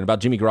Tyrod Taylor and about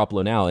Jimmy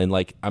Garoppolo now, and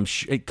like I'm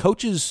sure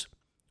coaches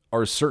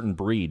are a certain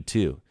breed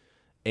too.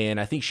 And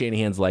I think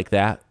Shanahan's like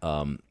that.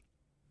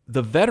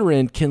 the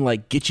veteran can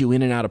like get you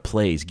in and out of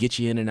plays, get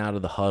you in and out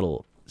of the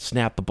huddle,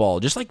 snap the ball,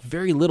 just like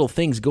very little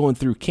things going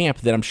through camp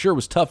that I'm sure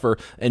was tougher.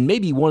 And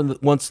maybe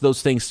once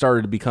those things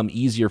started to become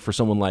easier for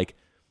someone like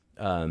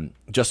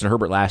Justin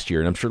Herbert last year,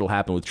 and I'm sure it'll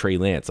happen with Trey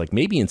Lance, like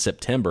maybe in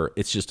September,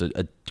 it's just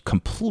a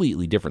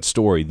completely different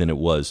story than it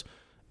was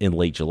in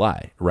late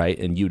July, right?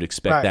 And you'd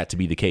expect that to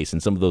be the case.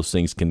 And some of those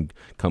things can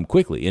come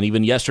quickly. And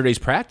even yesterday's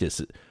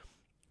practice,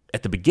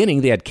 at the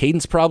beginning, they had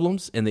cadence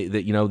problems, and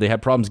they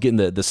had problems getting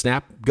the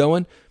snap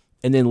going.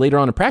 And then later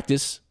on in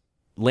practice,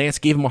 Lance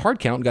gave him a hard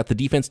count and got the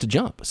defense to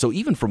jump. So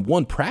even from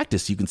one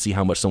practice, you can see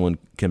how much someone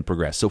can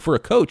progress. So for a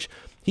coach,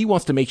 he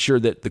wants to make sure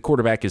that the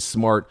quarterback is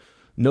smart,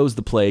 knows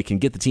the play, can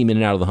get the team in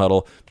and out of the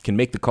huddle, can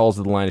make the calls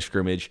to the line of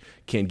scrimmage,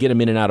 can get them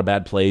in and out of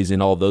bad plays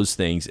and all those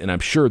things. And I'm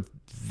sure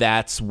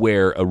that's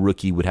where a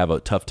rookie would have a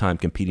tough time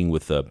competing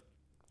with a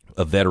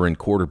veteran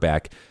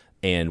quarterback.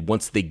 And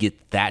once they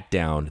get that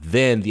down,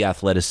 then the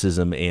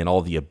athleticism and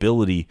all the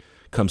ability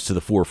comes to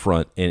the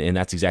forefront, and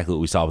that's exactly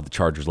what we saw with the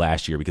Chargers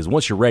last year, because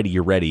once you're ready,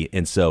 you're ready.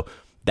 And so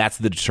that's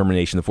the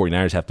determination the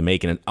 49ers have to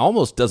make, and it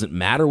almost doesn't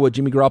matter what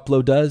Jimmy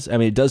Garroppolo does. I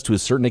mean, it does to a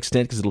certain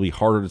extent because it'll be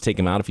harder to take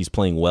him out if he's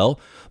playing well,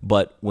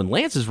 but when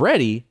Lance is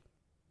ready,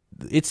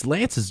 it's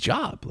Lance's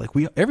job. Like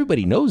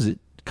everybody knows it.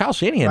 Kyle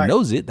Shanahan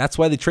knows it. That's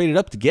why they traded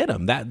up to get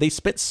him. That they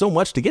spent so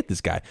much to get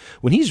this guy.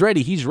 When he's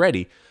ready, he's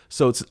ready.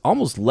 So it's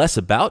almost less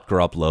about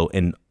Garoppolo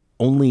and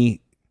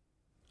only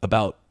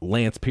about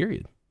Lance,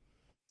 period.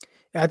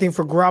 I think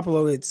for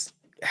Garoppolo, it's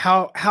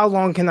how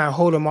long can I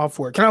hold him off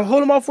for? Can I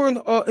hold him off for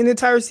an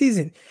entire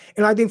season?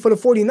 And I think for the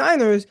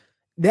 49ers,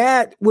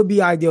 that would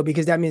be ideal,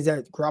 because that means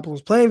that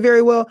Garoppolo's playing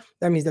very well.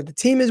 That means that the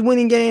team is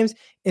winning games.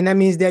 And that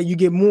means that you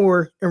get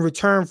more in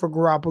return for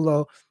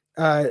Garoppolo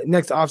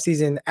next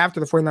offseason, after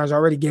the 49ers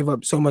already gave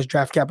up so much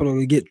draft capital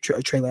to get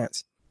Trey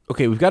Lance.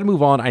 Okay, we've got to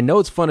move on. I know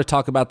it's fun to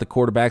talk about the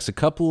quarterbacks. A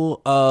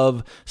couple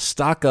of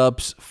stock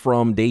ups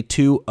from day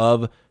 2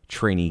 of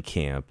training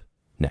camp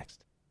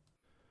next.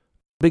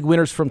 Big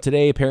winners from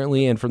today,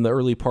 apparently, and from the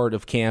early part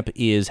of camp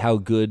is how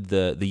good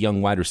the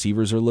young wide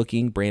receivers are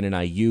looking. Brandon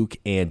Ayuk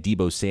and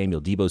Deebo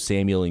Samuel. Deebo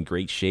Samuel in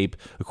great shape,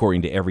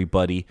 according to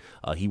everybody.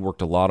 He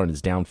worked a lot on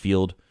his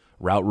downfield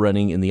route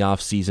running in the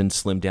offseason,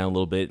 slimmed down a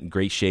little bit, in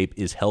great shape,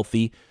 is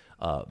healthy.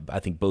 I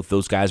think both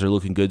those guys are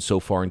looking good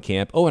so far in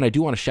camp. Oh, and I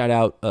do want to shout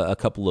out a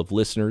couple of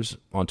listeners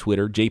on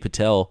Twitter. Jay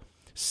Patel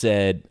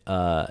said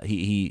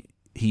he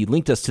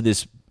linked us to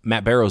this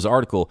Matt Barrow's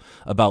article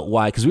about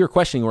why, because we were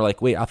questioning, we're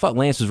like, wait, I thought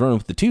Lance was running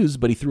with the twos,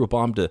 but he threw a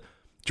bomb to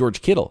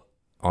George Kittle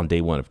on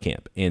day 1 of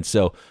camp. And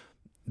so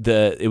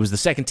it was the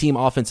second team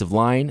offensive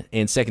line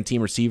and second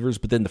team receivers,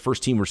 but then the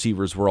first team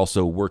receivers were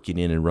also working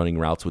in and running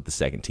routes with the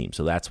second team.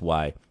 So that's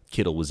why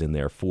Kittle was in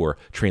there for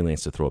Trey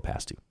Lance to throw a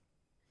pass to.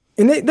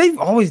 And they've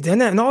always done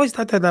that, and I always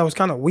thought that was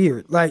kind of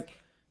weird. Like,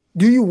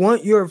 do you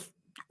want your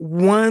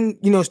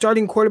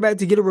starting quarterback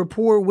to get a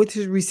rapport with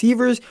his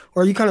receivers,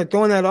 or are you kind of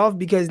throwing that off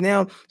because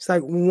now it's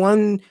like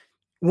one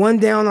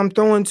down, I'm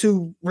throwing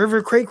to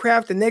River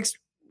Craycraft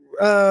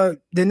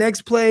the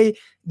next play,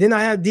 then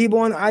I have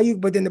Deebo and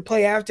Ayuk, but then the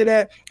play after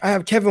that I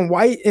have Kevin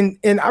White, and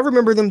I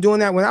remember them doing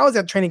that when I was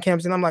at training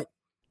camps, and I'm like,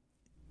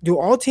 do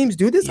all teams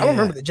do this? Yeah. I don't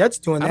remember the Jets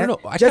doing that. I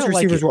don't know. Jets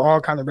receivers were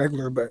all kind of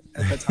regular, but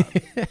at that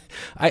time.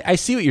 I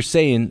see what you're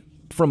saying.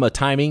 From a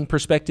timing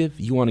perspective,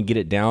 you want to get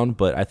it down,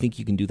 but I think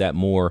you can do that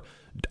more.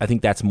 I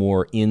think that's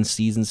more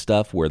in-season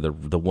stuff where the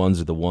ones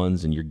are the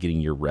ones and you're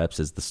getting your reps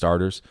as the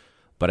starters.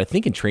 But I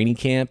think in training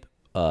camp,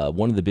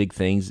 one of the big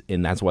things,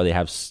 and that's why they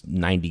have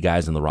 90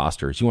 guys on the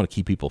roster, is you want to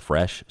keep people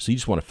fresh. So you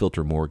just want to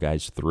filter more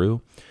guys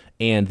through.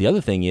 And the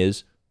other thing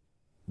is,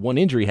 one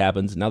injury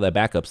happens, now that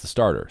backup's the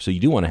starter. So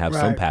you do want to have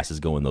some passes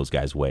going those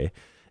guys' way.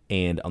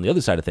 And on the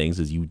other side of things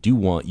is you do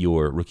want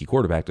your rookie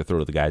quarterback to throw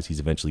to the guys he's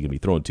eventually going to be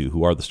thrown to,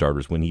 who are the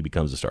starters when he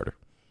becomes a starter.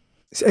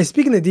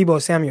 Speaking of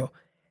Deebo Samuel,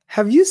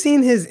 have you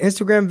seen his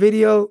Instagram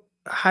video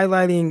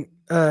highlighting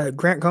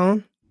Grant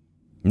Cohn?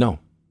 No.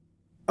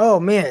 Oh,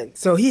 man.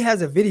 So he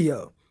has a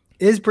video.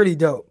 It's pretty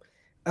dope.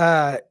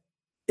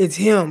 It's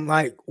him,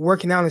 like,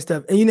 working out and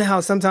stuff. And you know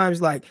how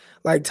sometimes, like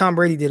Tom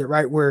Brady did it,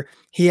 right? Where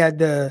he had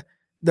the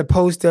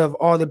post of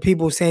all the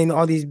people saying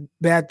all these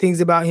bad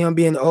things about him,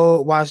 being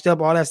old, washed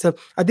up, all that stuff.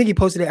 I think he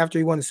posted it after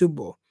he won the Super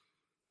Bowl,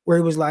 where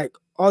he was like,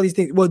 all these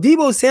things. Well,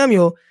 Deebo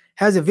Samuel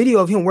has a video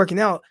of him working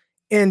out,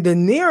 and the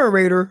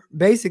narrator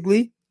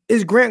basically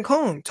is Grant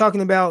Cohn,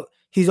 talking about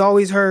he's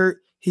always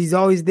hurt, he's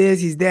always this,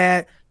 he's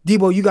that.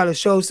 Deebo, you got to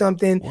show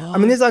something. What? I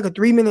mean, it's like a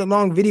 3-minute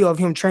long video of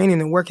him training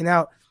and working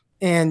out,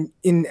 and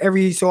in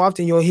every so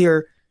often you'll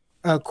hear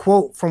a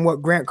quote from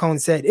what Grant Cohn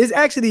said. It's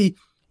actually,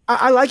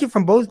 I like it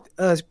from both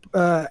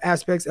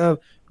aspects of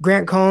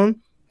Grant Cohn.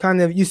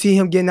 Kind of, you see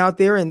him getting out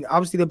there, and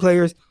obviously the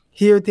players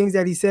hear things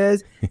that he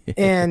says,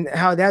 and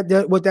how that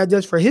does, what that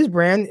does for his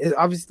brand is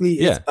obviously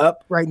it's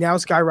up right now,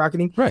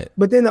 skyrocketing. Right.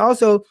 But then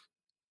also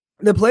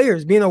the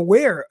players being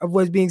aware of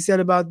what's being said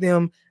about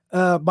them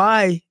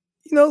by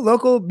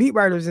local beat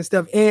writers and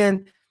stuff.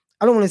 And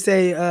I don't want to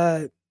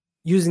say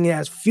using it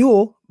as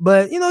fuel,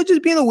 but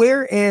just being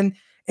aware and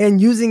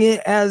using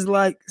it as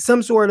like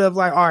some sort of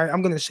like, all right,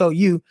 I'm going to show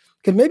you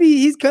Because maybe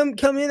he's come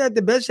in at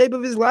the best shape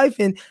of his life,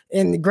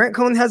 and Grant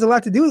Cohn has a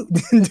lot to do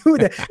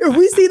with that. If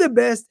we see the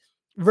best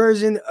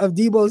version of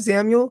Deebo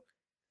Samuel,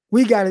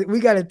 we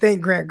gotta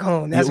thank Grant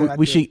Cohn. That's what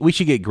we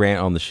should get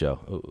Grant on the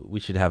show. We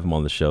should have him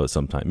on the show at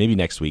some time. Maybe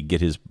next week.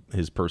 Get his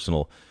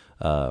personal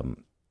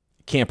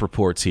camp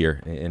reports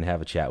here and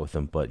have a chat with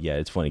him. But yeah,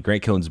 it's funny.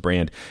 Grant Cohn's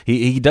brand.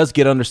 He does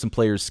get under some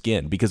players'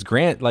 skin because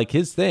Grant, like,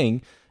 his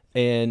thing,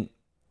 and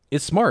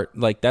it's smart.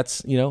 Like,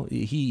 that's,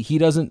 he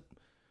doesn't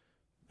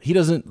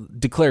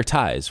declare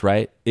ties,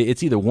 right?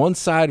 It's either one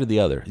side or the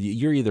other.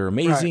 You're either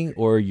amazing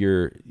or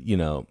you're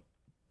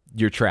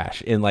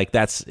trash, and like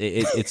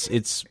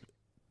it's.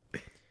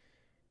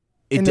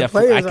 It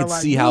definitely, I can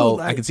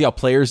see how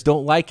players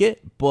don't like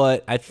it,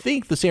 but I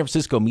think the San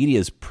Francisco media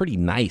is pretty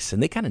nice,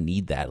 and they kind of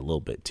need that a little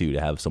bit too, to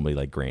have somebody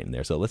like Grant in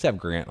there. So let's have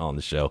Grant on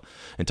the show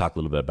and talk a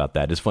little bit about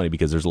that. It's funny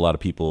because there's a lot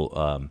of people,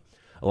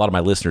 a lot of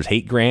my listeners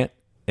hate Grant,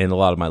 and a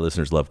lot of my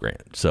listeners love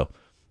Grant. So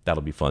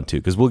that'll be fun too,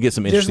 because we'll get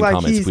some interesting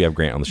comments if we have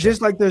Grant on the show. Just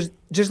like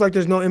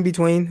there's no in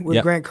between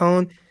with Grant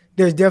Cohn.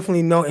 There's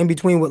definitely no in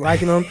between with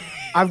liking him.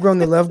 I've grown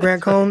to love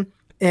Grant Cohn.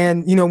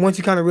 And, once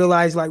you kind of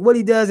realize like what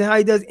he does and how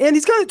he does, and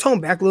he's kind of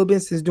toned back a little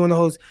bit since doing the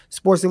whole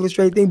Sports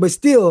Illustrated thing, but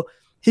still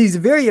he's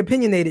very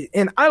opinionated.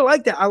 And I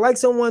like that. I like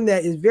someone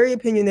that is very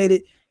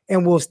opinionated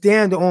and will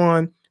stand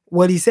on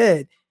what he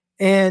said.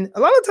 And a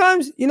lot of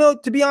times,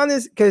 to be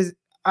honest, because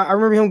I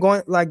remember him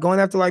going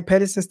after like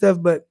Pettis and stuff,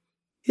 but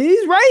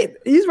he's right.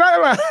 He's right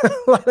around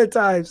a lot of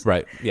times.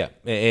 Right. Yeah.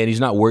 And he's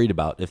not worried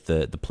about if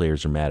the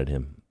players are mad at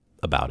him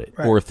about it,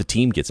 or if the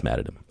team gets mad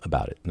at him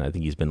about it. And I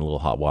think he's been a little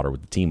hot water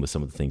with the team with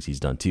some of the things he's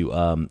done too.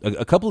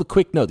 A couple of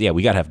quick notes. Yeah,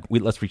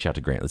 let's reach out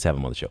to Grant. Let's have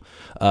him on the show.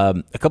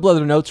 A couple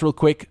other notes real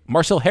quick.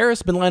 Marcel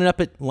Harris been lining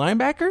up at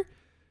linebacker.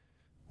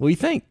 What do you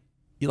think?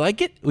 You like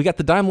it? We got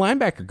the dime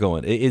linebacker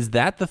going. Is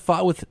that the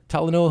thought with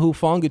Talanoa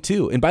Hufanga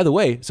too? And by the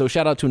way, so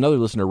shout out to another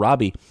listener,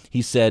 Robbie.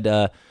 He said,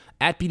 at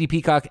BD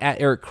Peacock, at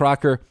Eric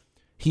Crocker,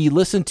 he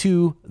listened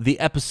to the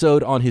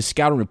episode on his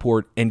scouting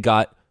report and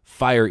got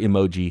fire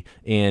emoji,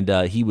 and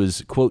he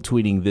was quote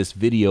tweeting this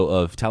video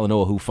of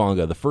Talanoa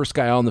Hufanga, the first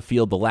guy on the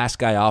field, the last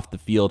guy off the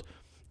field,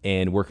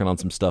 and working on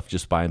some stuff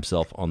just by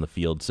himself on the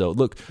field. So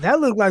look, that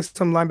looked like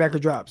some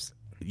linebacker drops.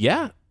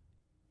 Yeah,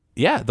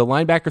 the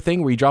linebacker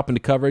thing where you drop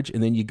into coverage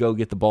and then you go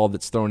get the ball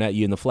that's thrown at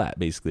you in the flat,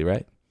 basically,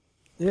 right?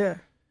 Yeah.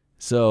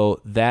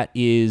 So that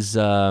is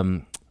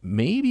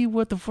maybe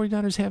what the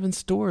 49ers have in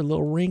store, a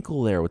little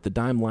wrinkle there with the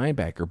dime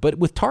linebacker. But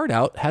with Tard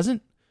out, has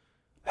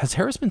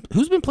Harris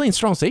who's been playing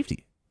strong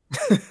safety?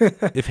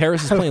 If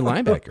Harris is playing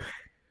linebacker,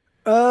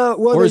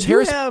 or is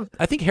Harris?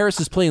 I think Harris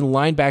is playing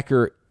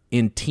linebacker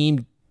in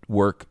team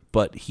work,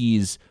 but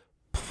he's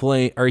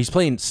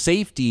playing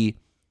safety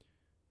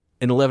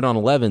in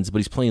 11-on-11s, but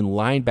he's playing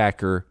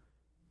linebacker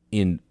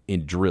in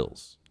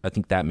drills. I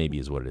think that maybe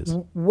is what it is.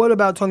 What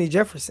about Tony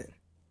Jefferson?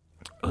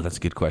 Oh, that's a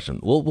good question.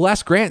 We'll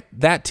ask Grant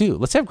that too.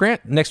 Let's have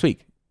Grant next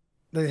week.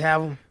 Let's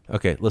have him.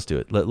 Okay, let's do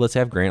it. Let's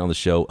have Grant on the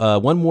show.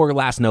 One more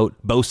last note.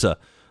 Bosa,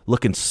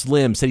 looking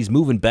slim, said he's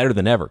moving better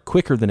than ever,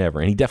 quicker than ever,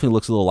 and he definitely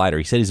looks a little lighter.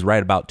 He said he's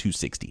right about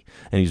 260,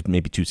 and he's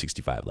maybe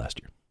 265 last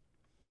year.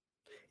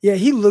 Yeah,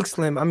 he looks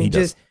slim. I mean,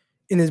 just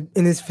in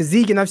his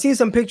physique, and I've seen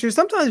some pictures.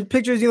 Sometimes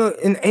pictures,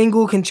 an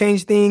angle can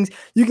change things.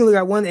 You can look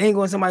at one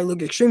angle and somebody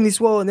look extremely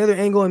swole, another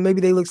angle, and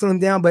maybe they look slim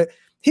down, but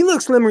he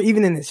looks slimmer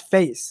even in his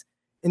face.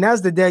 And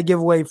that's the dead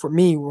giveaway for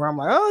me, where I'm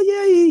like, oh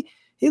yeah,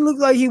 he looked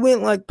like he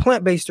went like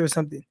plant-based or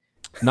something.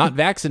 Not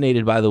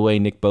vaccinated, by the way,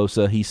 Nick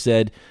Bosa. He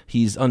said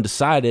he's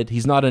undecided.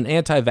 He's not an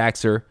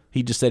anti-vaxxer.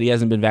 He just said he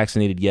hasn't been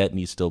vaccinated yet, and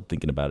he's still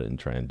thinking about it and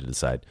trying to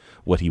decide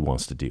what he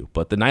wants to do.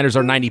 But the Niners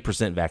are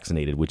 90%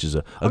 vaccinated, which is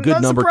a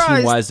good number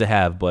team-wise to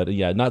have. But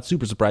yeah, not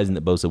super surprising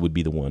that Bosa would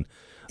be the one.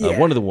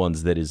 One of the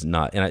ones that is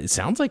not. And it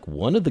sounds like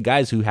one of the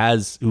guys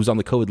who's on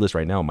the COVID list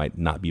right now might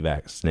not be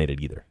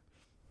vaccinated either.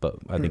 But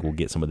I think we'll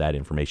get some of that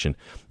information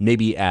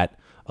maybe at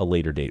a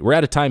later date. We're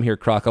out of time here,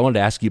 Croc. I wanted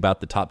to ask you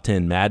about the top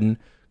 10 Madden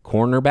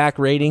cornerback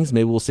ratings.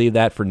 Maybe we'll save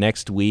that for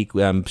next week.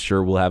 I'm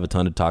sure we'll have a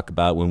ton to talk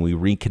about when we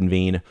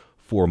reconvene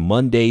for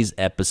Monday's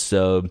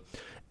episode.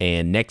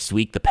 And next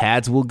week, the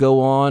pads will go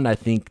on. I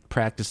think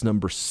practice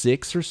number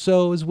 6 or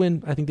so is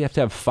when I think they have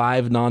to have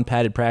 5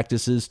 non-padded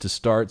practices to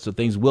start. So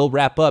things will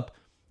wrap up.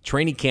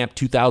 Training Camp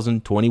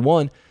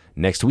 2021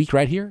 next week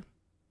right here.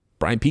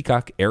 Brian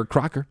Peacock, Eric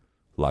Crocker,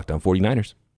 Locked On 49ers.